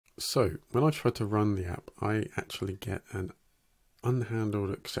So when I try to run the app, I actually get an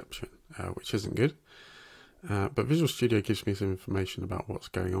unhandled exception, which isn't good. But Visual Studio gives me some information about what's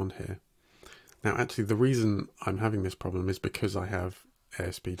going on here. Now, actually, the reason I'm having this problem is because I have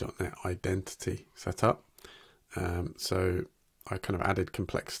ASP.NET Identity set up. So I kind of added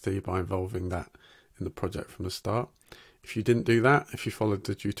complexity by involving that in the project from the start. If you didn't do that, if you followed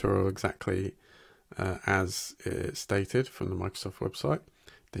the tutorial exactly as it's stated from the Microsoft website,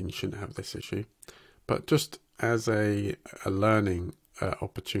 then you shouldn't have this issue. But just as a learning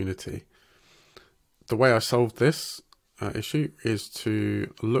opportunity, the way I solved this issue is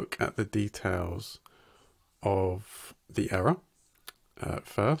to look at the details of the error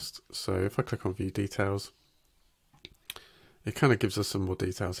first. So if I click on View Details, it kind of gives us some more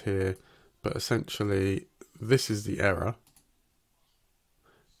details here, but essentially this is the error.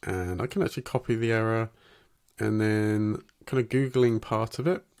 And I can actually copy the error and then kind of Googling part of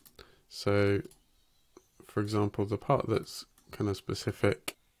it. So for example, the part that's kind of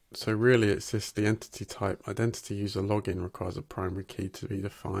specific. So really it's this, the entity type, identity user login requires a primary key to be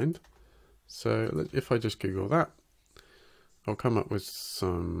defined. So if I just Google that, I'll come up with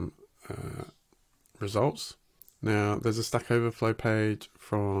some results. Now there's a Stack Overflow page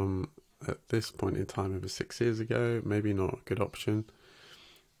from at this point in time over 6 years ago, maybe not a good option.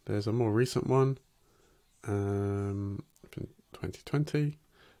 There's a more recent one from 2020.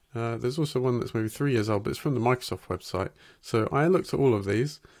 There's also one that's maybe 3 years old, but it's from the Microsoft website. So I looked at all of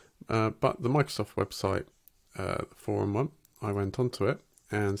these, but the Microsoft website, forum one, I went onto it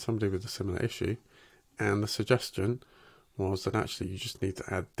and somebody with a similar issue. And the suggestion was that actually you just need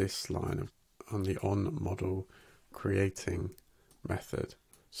to add this line on the on model creating method.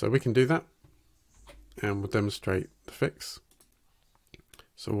 So we can do that and we'll demonstrate the fix.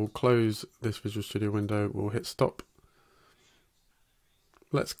 So we'll close this Visual Studio window, we'll hit stop.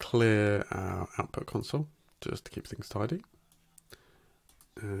 Let's clear our output console just to keep things tidy.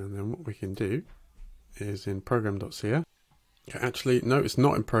 And then what we can do is in program.cs. Actually, no, it's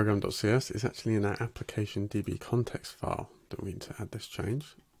not in program.cs. It's actually in our application DB context file that we need to add this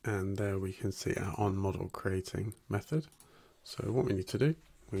change. And there we can see our on model creating method. So what we need to do,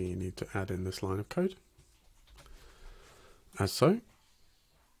 we need to add in this line of code as so.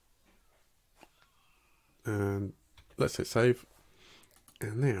 And let's hit save.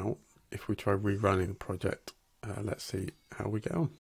 And now if we try rerunning the project, let's see how we get on.